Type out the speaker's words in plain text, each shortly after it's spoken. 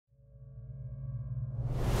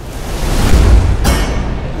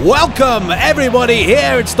Welcome everybody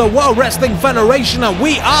here, it's the World Wrestling Federation and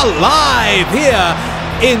we are live here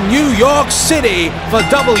in New York City for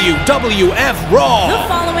WWF Raw. The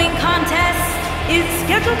following contest is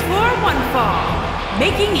scheduled for one fall.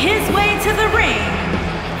 Making his way to the ring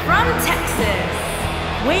from Texas,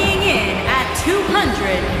 weighing in at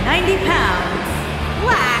 290 pounds,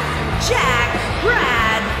 Blackjack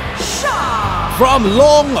Bradshaw. From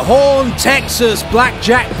Longhorn, Texas,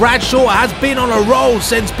 Blackjack Bradshaw has been on a roll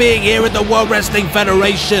since being here at the World Wrestling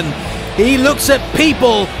Federation. He looks at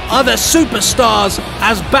people, other superstars,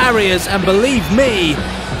 as barriers, and believe me,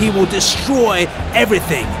 he will destroy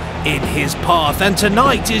everything in his path. And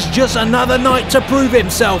tonight is just another night to prove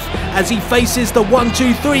himself as he faces the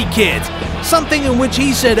 1-2-3 Kid. Something in which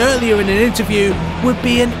he said earlier in an interview would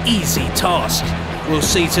be an easy task. We'll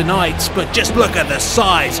see tonight, but just look at the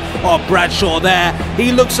size of Bradshaw there.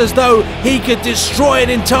 He looks as though he could destroy an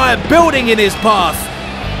entire building in his path.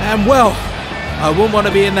 And well, I wouldn't want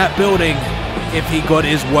to be in that building if he got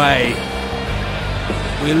his way.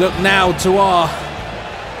 We look now to our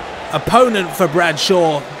opponent for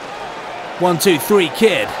Bradshaw, 1-2-3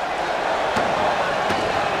 Kid.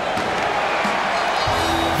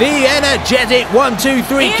 The energetic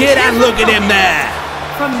 1-2-3 Kid, and look at him there.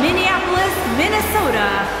 From Minneapolis,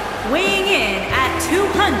 Minnesota, weighing in at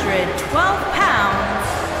 212 pounds,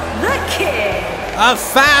 the Kid. A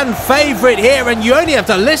fan favorite here, and you only have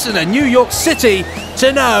to listen to New York City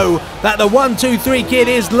to know that the 1-2-3 Kid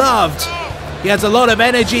is loved. He has a lot of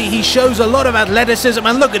energy, he shows a lot of athleticism,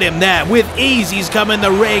 and look at him there. With ease he's come in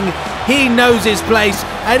the ring, he knows his place,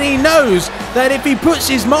 and he knows that if he puts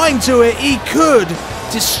his mind to it, he could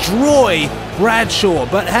destroy Bradshaw.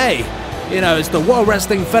 But hey, you know, it's the World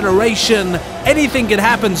Wrestling Federation. Anything can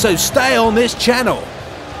happen, so stay on this channel.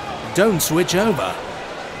 Don't switch over.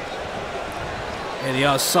 Here they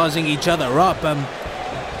are sizing each other up.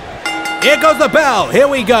 Here goes the bell. Here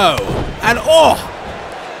we go. And oh!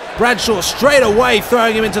 Bradshaw straight away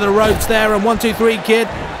throwing him into the ropes there. And 1-2-3 Kid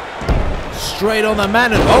straight on the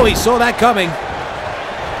man. And oh, he saw that coming.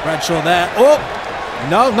 Bradshaw there. Oh!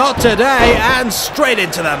 No, not today. And straight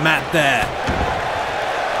into the mat there.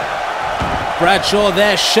 Bradshaw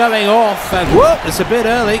there showing off, and whoop, it's a bit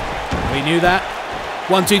early. We knew that.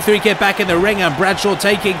 1-2-3 Kid back in the ring, and Bradshaw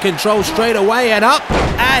taking control straight away and up,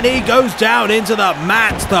 and he goes down into the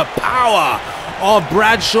mat. The power of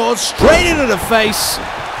Bradshaw straight into the face.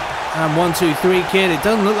 And 1-2-3 Kid, it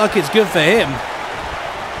doesn't look like it's good for him.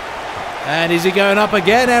 And is he going up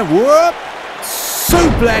again? And whoop,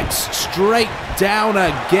 suplex straight down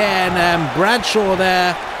again, and Bradshaw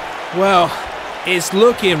there, well, it's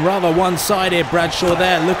looking rather one-sided. Bradshaw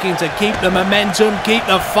there looking to keep the momentum, keep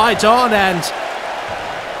the fight on, and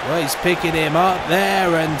well, he's picking him up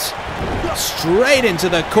there and straight into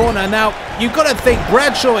the corner. Now, you've got to think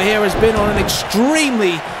Bradshaw here has been on an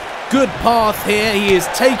extremely good path here. He is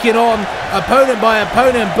taking on opponent by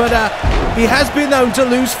opponent, but he has been known to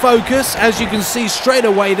lose focus, as you can see straight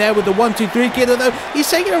away there with the 1-2-3 Kid, although he's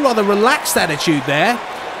taking a rather relaxed attitude there.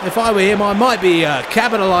 If I were him, I might be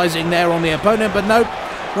capitalizing there on the opponent, but nope.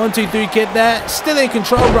 1-2-3 Kid there, still in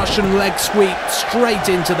control. Russian leg sweep straight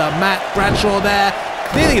into the mat. Bradshaw there,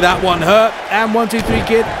 clearly that one hurt. And 1-2-3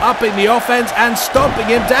 Kid upping the offense and stomping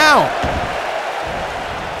him down.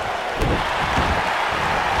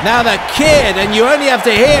 Now the Kid, and you only have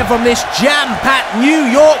to hear from this jam-packed New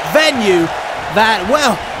York venue that,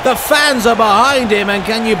 well, the fans are behind him, and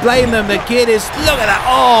can you blame them? The Kid is, look at that,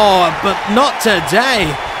 oh, but not today.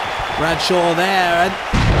 Bradshaw there, and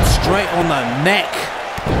straight on the neck.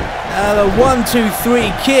 The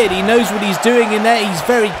 1-2-3 Kid, he knows what he's doing in there. He's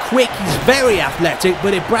very quick, he's very athletic,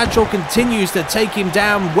 but if Bradshaw continues to take him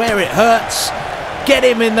down where it hurts, get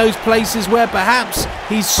him in those places where perhaps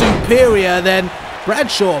he's superior, then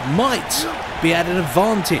Bradshaw might be at an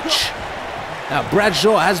advantage. Now,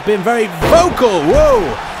 Bradshaw has been very vocal,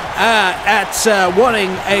 at wanting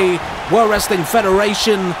a World Wrestling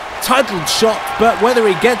Federation title shot, but whether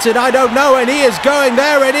he gets it, I don't know, and he is going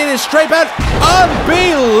there, and it is straight back.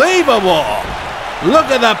 Unbelievable!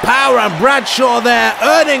 Look at the power, and Bradshaw there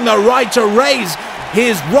earning the right to raise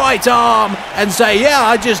his right arm and say, yeah,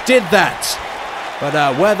 I just did that. But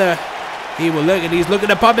whether he will look, and he's looking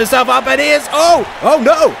to pump himself up, and he is, oh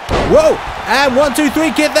no, whoa, and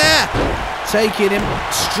 1-2-3 Kid there, taking him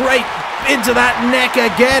straight into that neck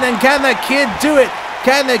again, and can the Kid do it?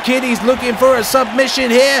 Can the Kid? He's looking for a submission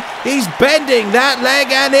here. He's bending that leg,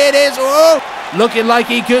 and it is, oh, looking like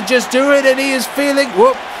he could just do it, and he is feeling,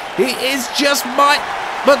 whoop, he is just might,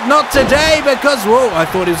 but not today, because, whoa, I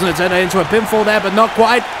thought he was going to turn it into a pinfall there, but not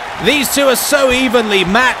quite. These two are so evenly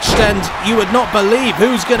matched, and you would not believe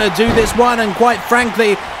who's going to do this one, and quite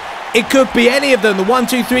frankly, it could be any of them. The 1,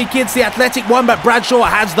 2, 3 kid's the athletic one, but Bradshaw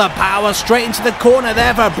has the power. Straight into the corner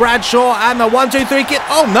there for Bradshaw, and the 1, 2, 3 kid.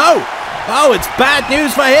 Oh no! Oh, it's bad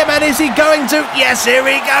news for him, and is he going to? Yes, here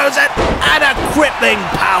he goes, and a crippling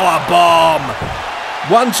power bomb.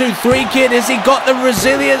 1, 2, 3 kid, has he got the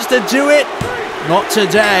resilience to do it? Not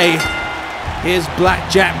today. Here's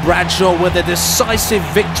Blackjack Bradshaw with a decisive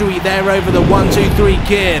victory there over the 1, 2, 3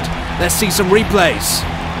 kid. Let's see some replays.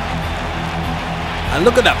 And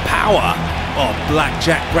look at the power of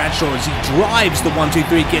Blackjack Bradshaw as he drives the 1, 2,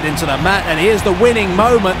 3 kid into the mat. And here's the winning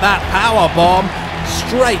moment, that power bomb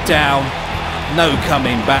straight down. No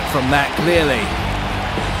coming back from that, clearly.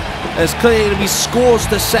 There's clearly going to be scores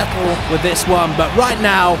to settle with this one, but right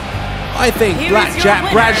now, I think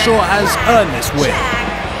Blackjack Bradshaw has earned this win.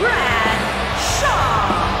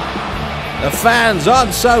 The fans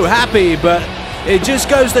aren't so happy, but it just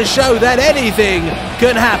goes to show that anything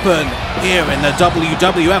can happen here in the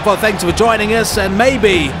WWF. Well, thanks for joining us, and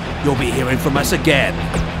maybe you'll be hearing from us again.